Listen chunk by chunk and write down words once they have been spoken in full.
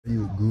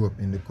you grew up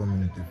in the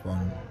community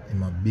from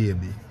him a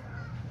baby.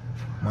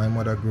 My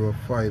mother grew up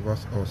 5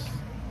 of us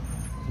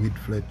with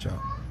Fletcher.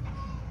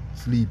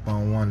 Sleep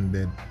on one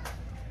bed.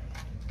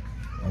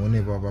 And we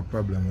never have a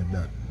problem with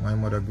that. My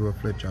mother grew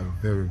up Fletcher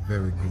very,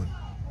 very good.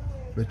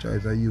 Fletcher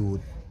is a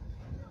youth.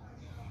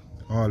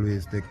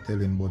 Always take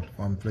telling, but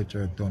from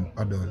Fletcher turn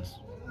adults.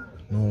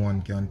 No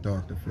one can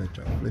talk to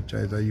Fletcher.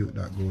 Fletcher is a youth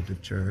that go to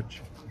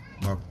church,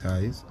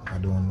 baptized. I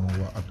don't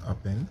know what had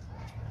happened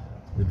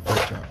with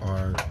Fletcher,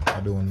 or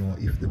I don't know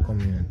if the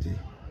community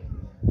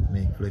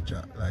make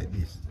Fletcher like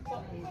this.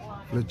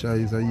 Fletcher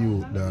is a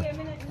youth that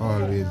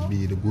always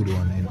be the good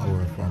one in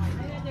our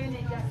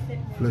family.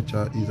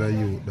 Fletcher is a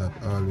youth that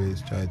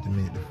always try to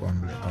make the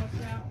family happy.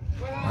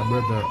 My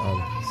brother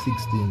have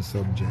 16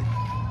 subjects.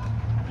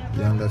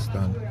 You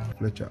understand?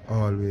 Fletcher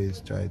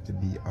always try to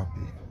be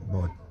happy,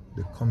 but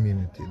the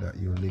community that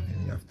you live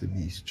in, you have to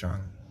be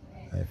strong.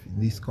 If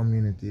this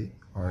community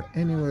or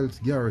anywhere else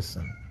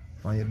garrison,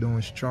 and you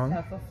don't strong,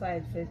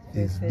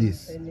 is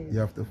this. You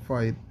have to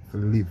fight to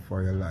live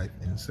for your life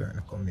in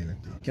certain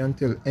community. You can't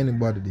tell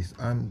anybody this.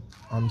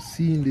 I'm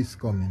seeing this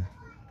coming.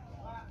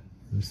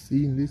 I'm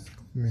seeing this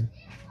coming.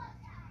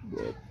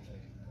 But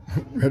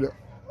brother,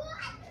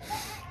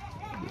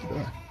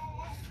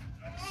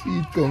 see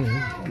it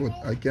coming, but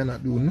I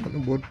cannot do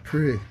nothing but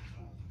pray.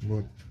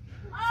 But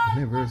I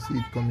never see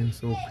it coming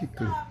so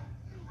quickly.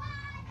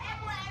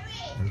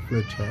 And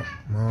Fletcher,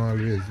 I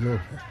always love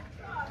her.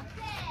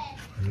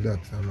 And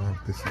that's what I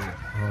have to say.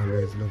 I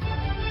always love her.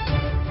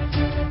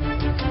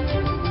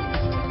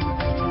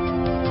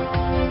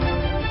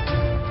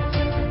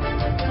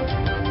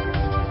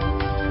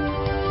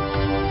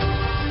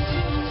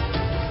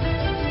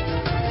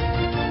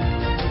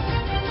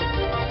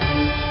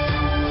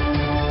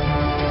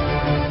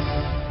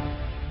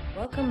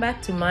 Welcome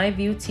back to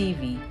MyView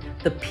TV,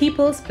 the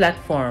people's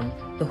platform,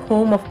 the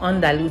home of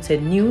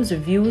undiluted news,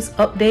 reviews,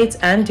 updates,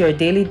 and your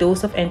daily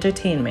dose of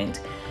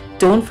entertainment.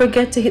 Don't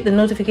forget to hit the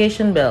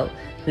notification bell,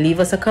 leave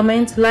us a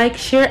comment, like,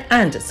 share,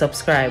 and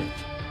subscribe.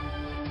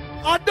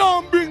 I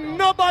don't bring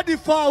nobody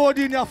forward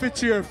in your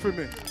cheer for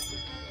me.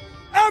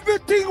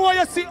 Everything what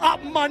you see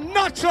up my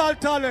natural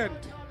talent.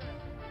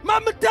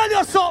 Let me tell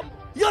you something.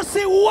 You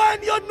see,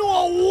 when you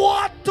know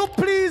what to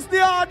please the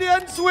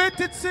audience with,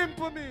 it's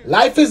simple, me.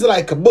 Life is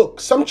like a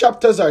book. Some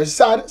chapters are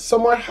sad,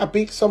 some are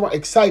happy, some are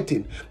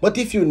exciting. But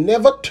if you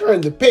never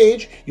turn the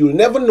page, you'll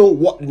never know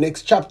what the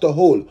next chapter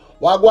holds.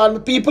 Wagwan, my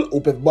people,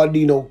 hope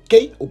everybody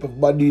okay, hope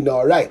everybody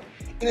alright.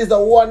 It is a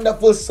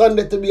wonderful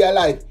Sunday to be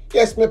alive.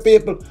 Yes, my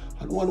people,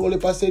 and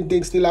 100%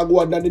 things still are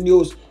going on the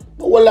news.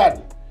 But hold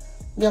on,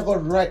 me I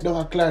got right down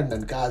a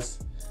Clarendon, cause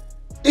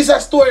it's a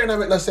story and it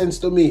make no sense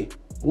to me.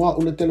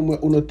 Want to tell me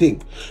what you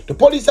think. The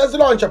police has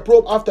launched a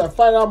probe after a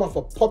firearm of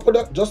a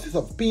popular justice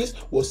of peace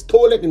was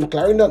stolen in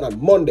Clarendon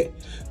on Monday.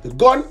 The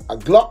gun, a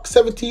Glock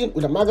 17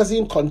 with a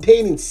magazine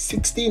containing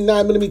 16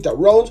 9mm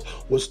rounds,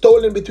 was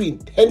stolen between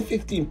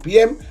 10:15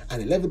 p.m.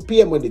 and 11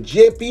 p.m. when the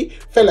JP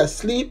fell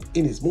asleep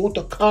in his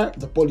motor car,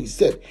 the police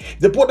said.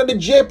 The report that the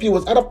JP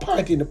was at a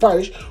party in the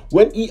parish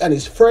when he and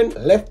his friend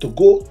left to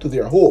go to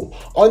their home.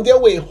 On their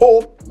way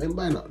home,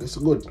 remember now, this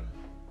is good.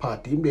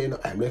 Party,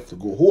 I'm left to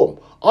go home.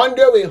 On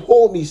their way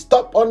home, he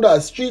stopped under a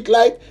street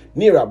light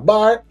near a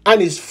bar, and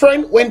his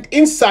friend went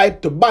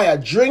inside to buy a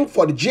drink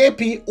for the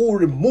JP, who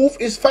removed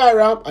his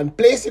firearm and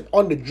placed it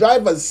on the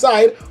driver's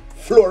side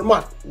floor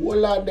mat.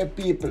 Hold on, the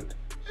people.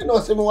 You know,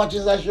 some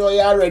watches that show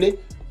you already,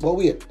 but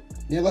wait.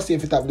 You're going to see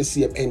if it have the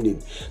same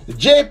ending. The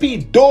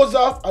JP dozed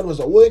off and was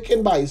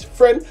awakened by his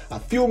friend a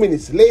few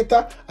minutes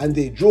later, and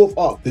they drove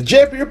off. The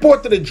JP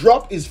reportedly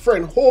dropped his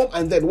friend home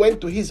and then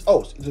went to his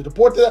house. It was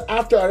reported that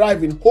after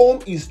arriving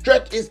home, he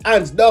stretched his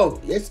hands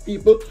down. Yes,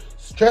 people,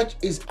 stretched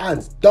his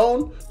hands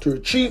down to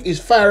retrieve his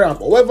firearm.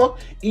 However,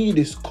 he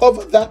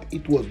discovered that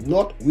it was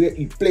not where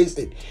he placed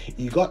it.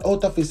 He got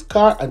out of his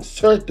car and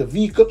searched the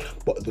vehicle,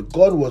 but the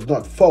gun was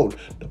not found.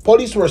 The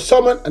police were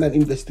summoned and an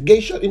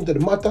investigation into the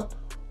matter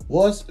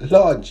was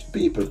launched.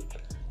 People,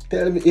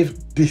 tell me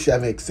if this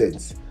makes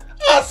sense.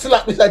 I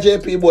slap Mr.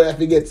 JP boy if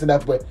he gets to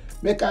that point.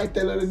 Make I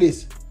tell you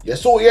this. You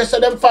saw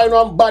yesterday them find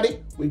one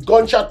body with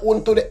gunshot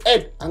wound to the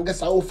head and guess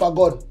how for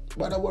gun.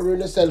 But I'm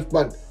worrying yourself,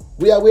 man.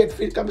 We are waiting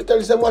for it. Can we tell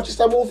you some watch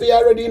the movie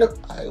already? You know?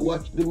 I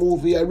watched the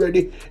movie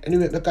already.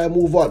 Anyway, we can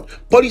move on.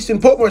 Police in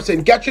Portmore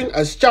St. Catherine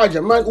has charged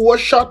a man who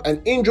was shot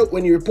and injured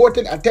when he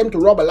reported attempt to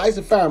rob a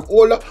licensed firearm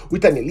holder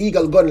with an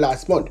illegal gun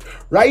last month.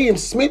 Raheem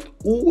Smith,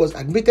 who was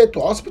admitted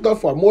to hospital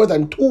for more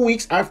than 2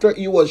 weeks after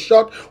he was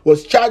shot,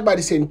 was charged by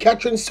the St.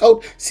 Catherine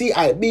South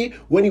CIB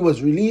when he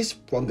was released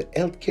from the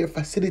healthcare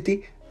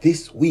facility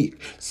this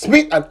week.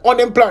 Smith, an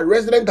unemployed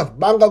resident of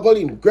Bangagal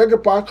in Gregory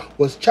Park,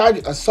 was charged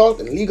with assault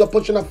and illegal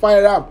possession of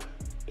firearm.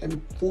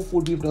 Them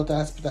fool people out of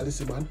hospital,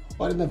 listen, man.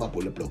 Why they never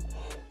pull the plug?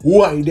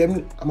 Why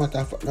them? I'm not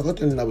going to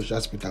tell you which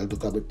hospital to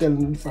come. But tell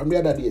me from the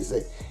other day,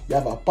 say, you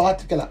have a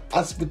particular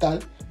hospital,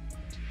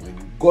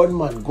 when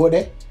gunman go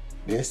there,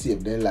 they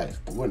save their life.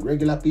 But when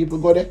regular people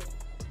go there,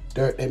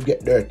 Dirt, them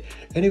get dirt.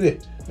 Anyway,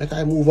 let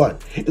I move on.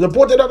 It's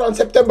reported that on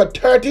September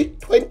 30,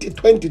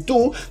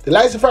 2022, the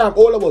licensed firearm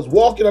holder was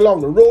walking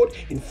along the road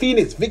in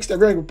Phoenix, Victor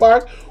Gregory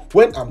Park,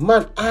 when a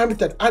man armed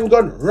with an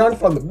handgun ran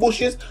from the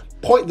bushes,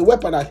 pointed the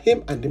weapon at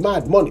him, and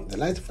demanded money. The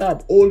licensed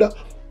firearm holder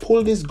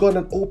pulled his gun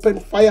and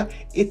opened fire,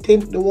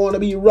 hitting the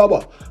wannabe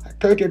robber. A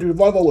 38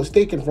 revolver was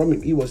taken from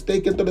him. He was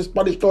taken to the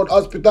Spanish Town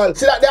Hospital.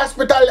 See that the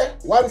hospital there?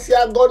 Once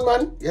you're a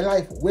gunman, your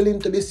life willing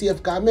to be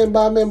safe. Cause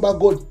remember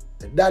good.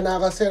 The Donna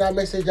gonna send a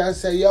message and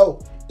say, yo,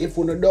 if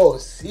you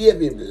don't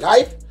save him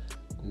life,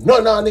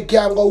 none of the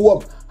can go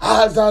home.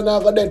 All are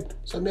not go dead.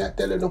 So me I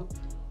tell you no.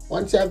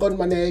 Once you're a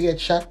gunman and you get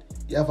shot,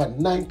 you have a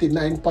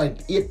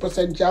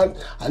 99.8%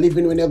 chance of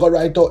living when you go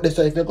right out there.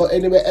 So if you go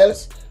anywhere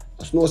else,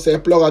 there's no say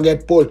plug or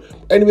get pulled.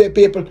 Anyway,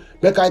 people,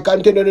 make I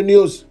continue the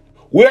news.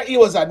 Where he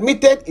was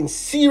admitted in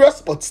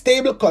serious but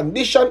stable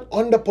condition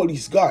under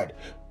police guard.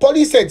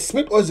 Police said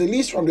Smith was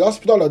released from the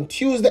hospital on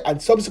Tuesday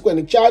and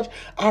subsequently charged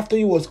after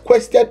he was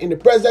questioned in the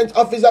presence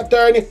of his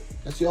attorney.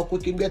 That's how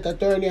quick you get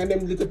attorney and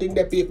them little thing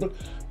there, people.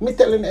 Me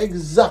telling you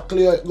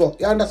exactly how it go.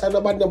 You understand?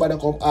 Nobody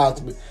come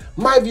ask me.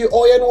 My view,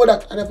 oh, you know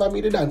that. And if I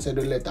meet the dancer,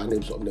 don't let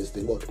them something this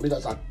thing. But me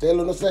just tell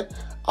you, say,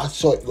 I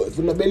saw it go. If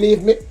you don't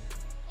believe me,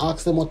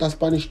 ask them what a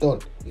Spanish done.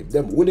 If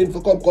them willing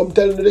to come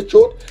tell you the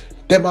truth,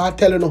 them are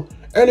telling you.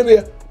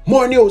 Anyway,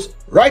 more news.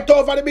 Right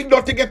over the big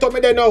dot to get on me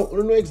there now. I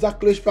don't know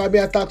exactly which part I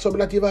attack, so I'm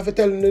not even have to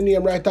tell you the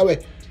name right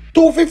away. 2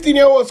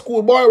 15-year-old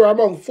schoolboys were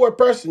among 4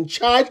 persons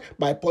charged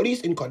by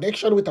police in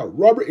connection with a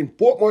robbery in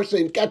Portmore,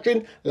 St.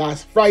 Catherine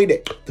last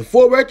Friday. The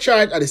 4 were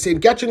charged at the St.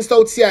 Catherine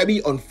South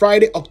CIB on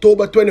Friday,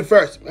 October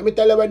 21st. Let me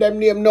tell you what them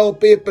name now,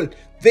 people.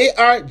 They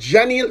are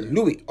Janiel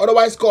Louis,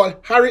 otherwise called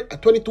Harry, a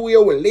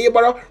 22-year-old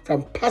laborer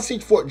from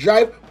Passage Fort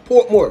Drive,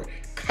 Portmore.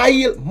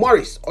 Kyle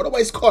Morris,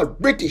 otherwise called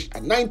British,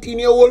 a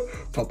 19-year-old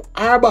from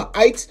Arbor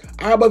Heights,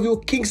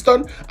 Arborview,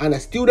 Kingston, and a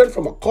student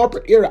from a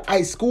corporate area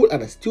high school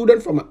and a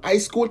student from a high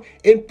school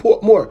in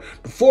Portmore.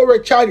 The 4 were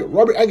charged with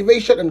robbery,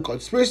 aggravation, and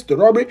conspiracy to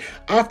robbery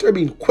after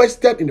being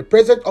questioned in the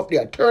presence of the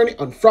attorney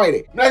on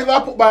Friday. Now, if I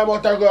put my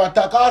mouth and go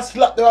attack, I'll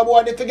slap them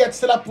about it to get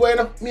slapped when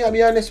I'll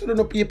be honest with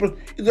you people.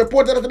 It's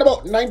reported that at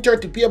about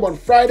 9:30 p.m. on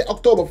Friday,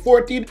 October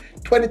 14,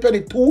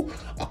 2022,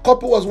 a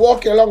couple was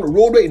walking along the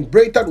roadway in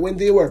Brayton when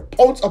they were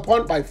pounced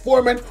upon by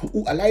 4 men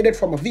who alighted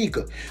from a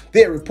vehicle.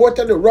 They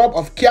reportedly robbed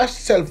of cash,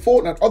 cell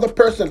phone, and other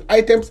personal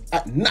items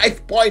at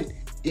knife point.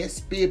 Yes,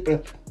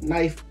 people,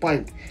 knife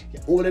point.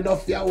 You're old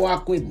enough to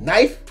walk with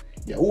knife,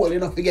 you're old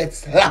enough to get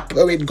slapped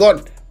with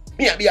gun.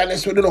 Me, I'll be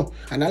honest with you now.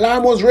 An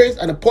alarm was raised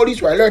and the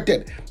police were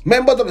alerted.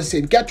 Members of the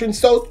St. Catherine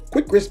South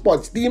Quick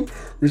Response Team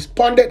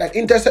responded and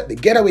intercepted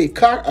the getaway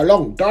car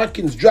along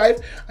Darkins Drive,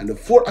 and the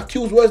 4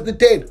 accused was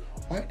detained.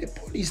 Why the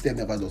police them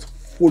never just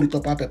fold it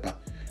up a pepper?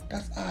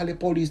 That's all the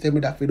police them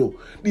would have to do.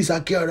 This a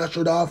car that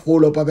should have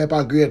fold up a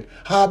pepper grade.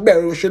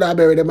 We should have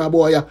buried them, my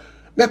boy.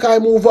 Make I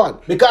move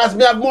on, because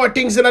we have more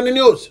things in the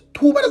news.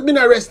 2 men has been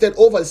arrested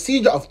over the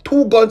seizure of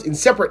 2 guns in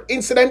separate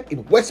incidents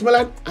in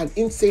Westmoreland and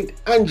in St.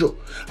 Andrew.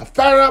 A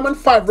firearm and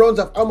 5 rounds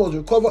of ammo was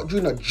recovered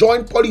during a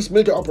joint police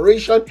military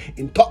operation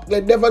in Top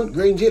Glen Devon,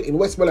 Grange Hill in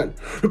Westmoreland.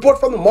 Report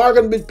from the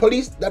Morganville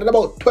Police that at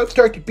about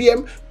 12:30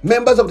 p.m.,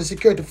 members of the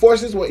security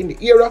forces were in the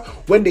area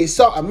when they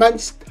saw a man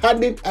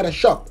standing at a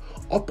shop.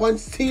 Upon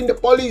seeing the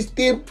police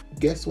team,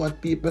 guess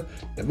what, people?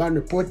 The man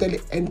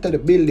reportedly entered the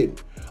building.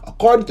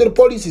 According to the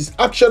police, his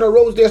action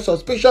aroused their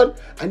suspicion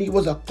and he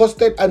was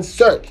accosted and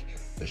searched.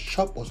 The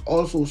shop was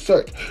also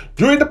searched.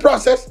 During the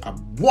process, a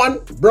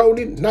 1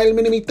 Browning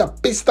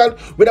 9mm pistol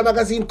with a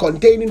magazine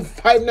containing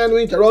 5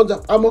 9mm rounds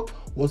of ammo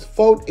was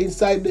found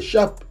inside the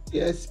shop.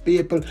 Yes,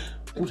 people.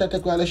 Let me try to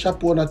take the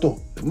shop owner too.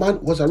 The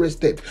man was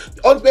arrested.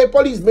 The Huntsville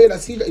police made a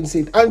seizure in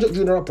St. Andrew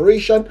during an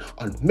operation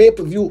on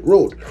Mapleview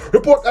Road.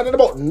 Report that at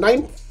about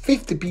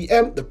 9:50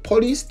 p.m., the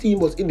police team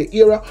was in the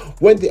area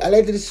when they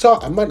allegedly saw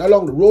a man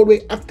along the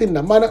roadway acting in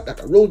a manner that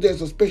aroused their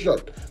suspicion.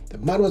 The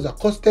man was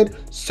accosted,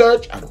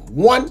 searched, and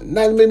 1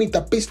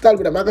 9mm pistol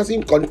with a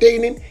magazine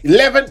containing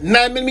 11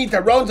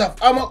 9mm rounds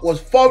of ammo was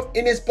found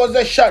in his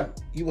possession.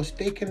 He was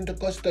taken into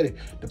custody.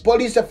 The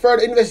police have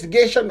further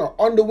investigation are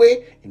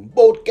underway in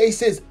both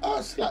cases.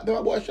 Oh, slap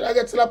them, boy. Should I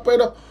get slapped? Why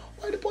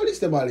the police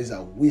them all is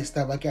a waste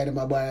of a carry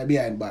my boy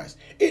behind bars?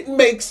 It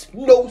makes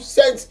no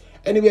sense.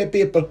 Anyway,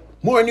 people,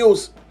 more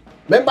news.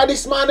 Remember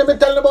this man, let me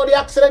tell you about the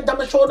accident,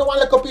 and I show you one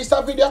little piece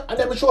of video, and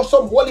then I show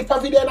some whole heap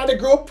of video in the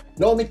group.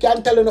 Now me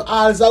can't tell you no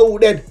all are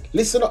dead.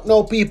 Listen up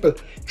now, people.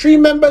 3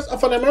 members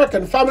of an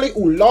American family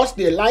who lost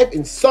their life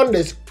in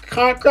Sunday's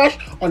car crash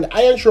on the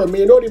Iron Shore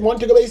Main Road in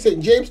Montego Bay, St.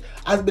 James,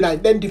 has been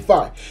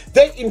identified.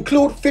 They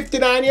include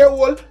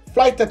 59-year-old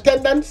flight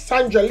attendant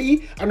Sandra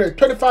Lee and her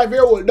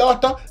 25-year-old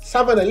daughter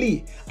Savanna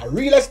Lee, a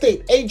real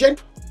estate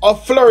agent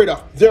of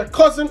Florida. Their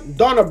cousin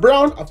Donna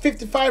Brown, a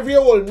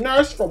 55-year-old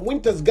nurse from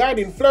Winters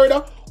Garden,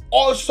 Florida,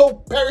 also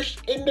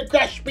perished in the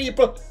crash,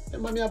 people.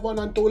 Them man have 1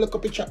 and 2 look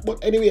up a chat,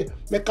 but anyway,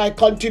 make I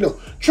continue.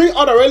 3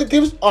 other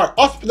relatives are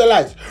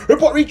hospitalized.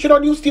 Report reaching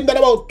on news team that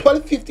about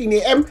 12:15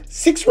 a.m.,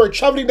 6 were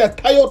traveling in a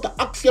Toyota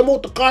Axia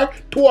motor car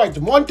towards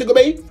Montego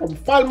Bay from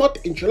Falmouth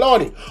in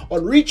Trelawney.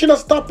 On reaching a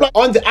stoplight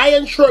on the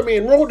Iron Shore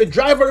Main Road, the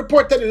driver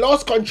reportedly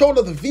lost control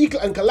of the vehicle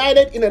and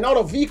collided in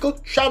another vehicle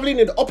traveling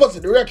in the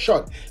opposite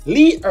direction.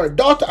 Lee, her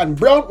daughter, and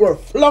Brown were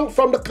flung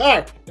from the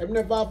car. Them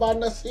never have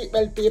on a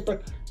seatbelt, people.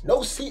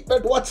 No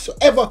seatbelt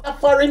whatsoever.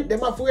 Foreign,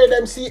 them have to wear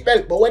them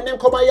seatbelt. But when them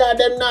come here,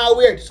 them now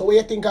weird. So what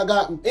you think I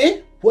got happen?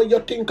 Eh? What you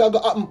think I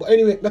got happen? But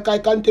anyway, make I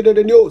continue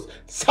the news.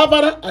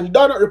 Savanna and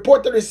Donna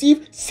reported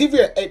received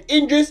severe head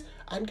injuries.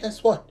 And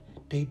guess what?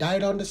 They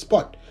died on the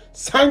spot.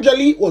 Sandra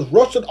was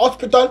rushed to the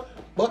hospital,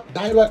 but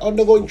died while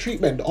undergoing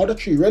treatment. The other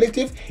 3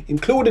 relatives,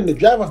 including the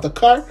driver of the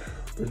car,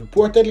 were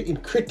reportedly in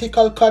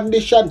critical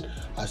condition.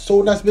 As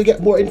soon as we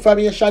get more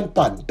information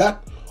on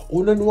that,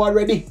 we don't know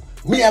already.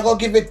 Me I go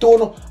give it to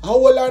you. I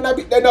will learn a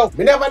bit there now.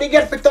 Me never did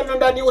get fit on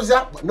the news,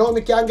 but now me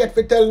can get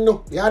fit tell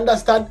you. You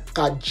understand?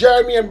 Cause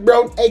Jermaine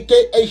Brown,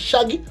 aka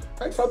Shaggy,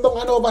 right from down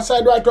and over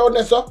side right round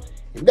there, so.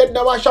 If they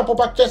never shop up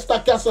at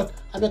Chester Castle,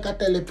 I make I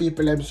tell the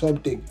people them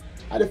something.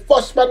 And the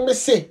first man me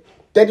see,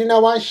 dead in a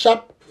one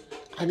shop,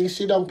 and he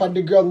sit down on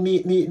the ground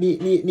neat.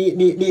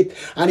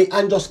 And he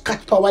hand just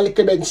catch for a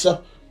little bit,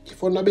 so.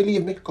 If you don't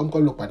believe me, come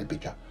look at the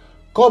picture.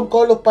 Come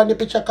look at the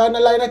picture. Can't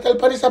lie, I tell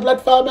police a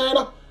platform, you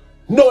know.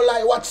 No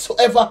lie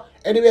whatsoever.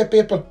 Anyway,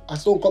 people, I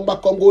soon come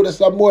back, come go to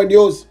some more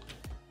news.